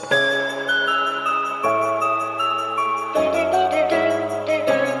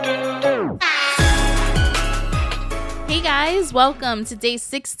guys, welcome to day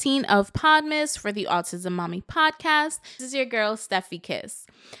 16 of PODMAS for the Autism Mommy podcast. This is your girl, Steffi Kiss.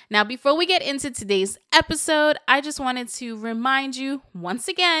 Now, before we get into today's episode, I just wanted to remind you once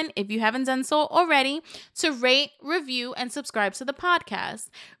again, if you haven't done so already, to rate, review, and subscribe to the podcast.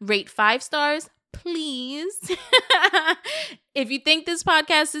 Rate 5 stars, please. If you think this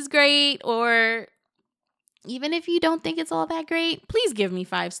podcast is great, or even if you don't think it's all that great, please give me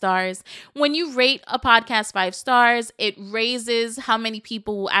 5 stars. When you rate a podcast 5 stars, it raises how many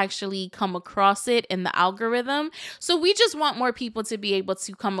people will actually come across it in the algorithm. So we just want more people to be able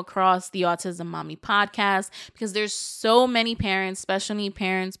to come across the Autism Mommy podcast, because there's so many parents, especially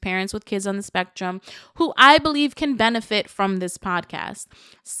parents with kids on the spectrum, who I believe can benefit from this podcast.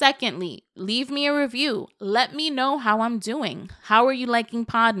 Secondly, leave me a review. Let me know how I'm doing. How are you liking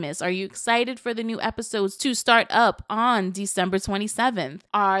PODMAS? Are you excited for the new episodes to start up on December 27th?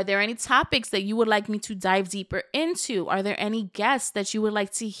 Are there any topics that you would like me to dive deeper into? Are there any guests that you would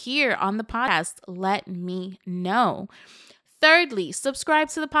like to hear on the podcast? Let me know. Thirdly, subscribe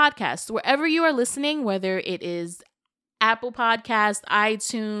to the podcast wherever you are listening, whether it is Apple Podcast,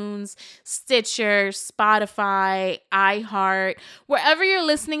 iTunes, Stitcher, Spotify, iHeart, wherever you're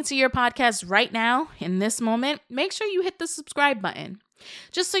listening to your podcast right now in this moment, make sure you hit the subscribe button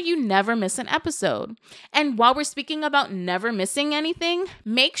just so you never miss an episode. And while we're speaking about never missing anything,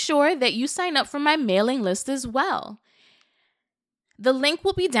 make sure that you sign up for my mailing list as well. The link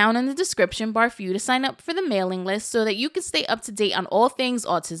will be down in the description bar for you to sign up for the mailing list so that you can stay up to date on all things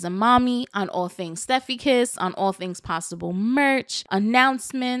Autism Mommy, on all things Steffi Kiss, on all things possible merch,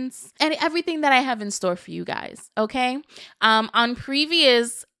 announcements, and everything that I have in store for you guys, okay? On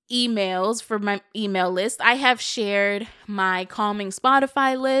previous emails for my email list, I have shared my calming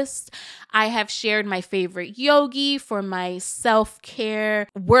Spotify list. I have shared my favorite yogi for my self-care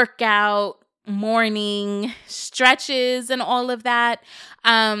workout, morning stretches and all of that.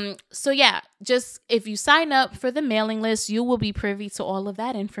 So yeah, just if you sign up for the mailing list, you will be privy to all of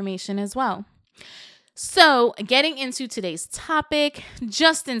that information as well. So getting into today's topic,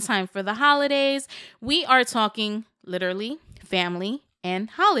 just in time for the holidays, we are talking literally family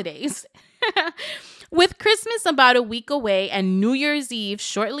and holidays. With Christmas about a week away and New Year's Eve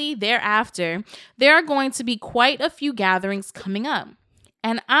shortly thereafter, there are going to be quite a few gatherings coming up.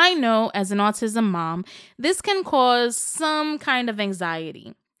 And I know as an autism mom, this can cause some kind of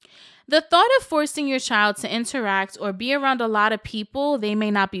anxiety. The thought of forcing your child to interact or be around a lot of people they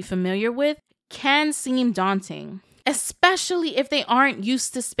may not be familiar with can seem daunting, especially if they aren't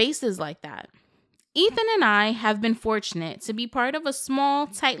used to spaces like that. Ethan and I have been fortunate to be part of a small,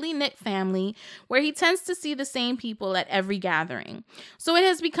 tightly knit family where he tends to see the same people at every gathering. So it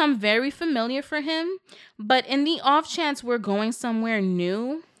has become very familiar for him, but in the off chance we're going somewhere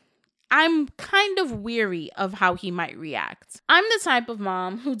new, I'm kind of weary of how he might react. I'm the type of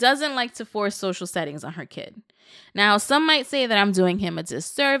mom who doesn't like to force social settings on her kid. Now, some might say that I'm doing him a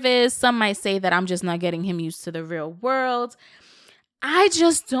disservice. Some might say that I'm just not getting him used to the real world. I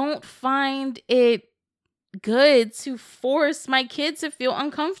just don't find it good to force my kid to feel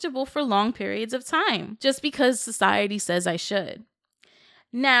uncomfortable for long periods of time just because society says I should.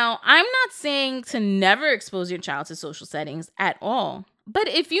 Now, I'm not saying to never expose your child to social settings at all, but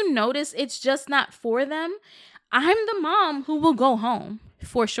if you notice it's just not for them, I'm the mom who will go home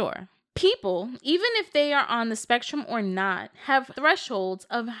for sure. People, even if they are on the spectrum or not, have thresholds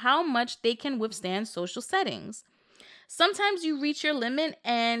of how much they can withstand social settings. Sometimes you reach your limit,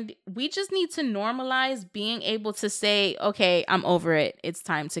 and we just need to normalize being able to say, okay, I'm over it, it's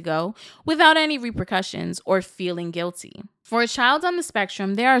time to go, without any repercussions or feeling guilty. For a child on the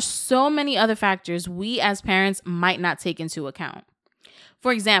spectrum, there are so many other factors we as parents might not take into account.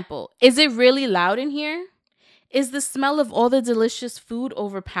 For example, is it really loud in here? Is the smell of all the delicious food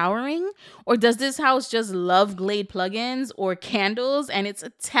overpowering? Or does this house just love Glade plugins or candles and it's a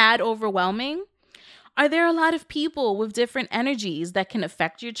tad overwhelming? Are there a lot of people with different energies that can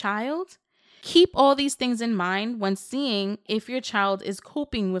affect your child? Keep all these things in mind when seeing if your child is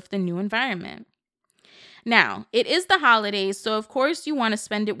coping with the new environment. Now, it is the holidays, so of course you want to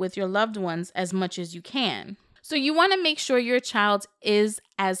spend it with your loved ones as much as you can. So you want to make sure your child is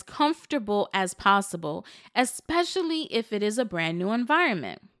as comfortable as possible, especially if it is a brand new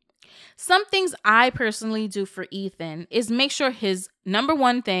environment. Some things I personally do for Ethan is make sure his number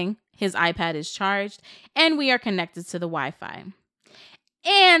one thing, his iPad is charged and we are connected to the Wi-Fi.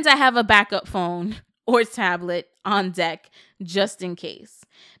 And I have a backup phone or tablet on deck just in case.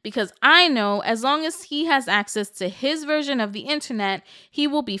 Because I know as long as he has access to his version of the internet, he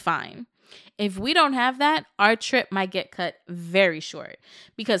will be fine. If we don't have that, our trip might get cut very short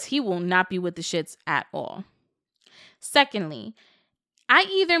because he will not be with the shits at all. Secondly, I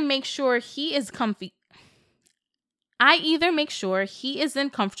either make sure he is in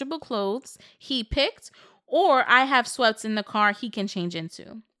comfortable clothes he picked, or I have sweats in the car he can change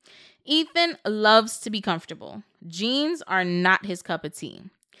into. Ethan loves to be comfortable. Jeans are not his cup of tea.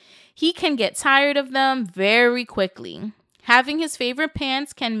 He can get tired of them very quickly. Having his favorite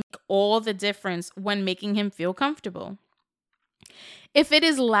pants can make all the difference when making him feel comfortable. If it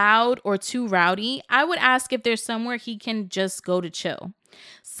is loud or too rowdy, I would ask if there's somewhere he can just go to chill.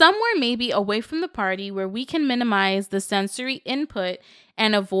 Somewhere maybe away from the party where we can minimize the sensory input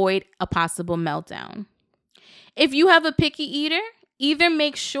and avoid a possible meltdown. If you have a picky eater, either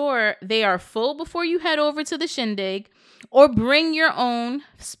make sure they are full before you head over to the shindig, or bring your own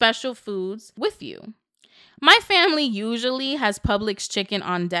special foods with you. My family usually has Publix chicken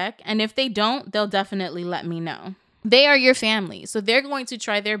on deck, and if they don't, they'll definitely let me know. They are your family, so they're going to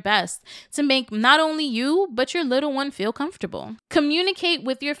try their best to make not only you, but your little one feel comfortable. Communicate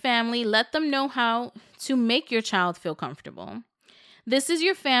with your family. Let them know how to make your child feel comfortable. This is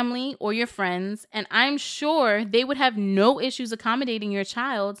your family or your friends, and I'm sure they would have no issues accommodating your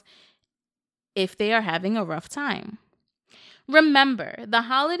child if they are having a rough time. Remember, the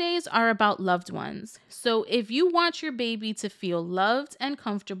holidays are about loved ones. So if you want your baby to feel loved and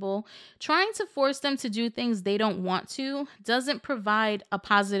comfortable, trying to force them to do things they don't want to doesn't provide a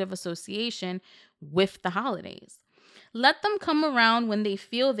positive association with the holidays. Let them come around when they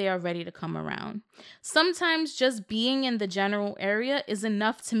feel they are ready to come around. Sometimes just being in the general area is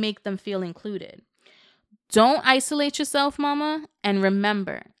enough to make them feel included. Don't isolate yourself, mama, and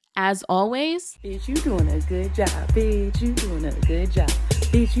remember, as always, bitch, you doing a good job. Bitch, you doing a good job.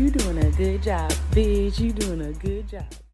 Bitch, you doing a good job. Bitch, you doing a good job.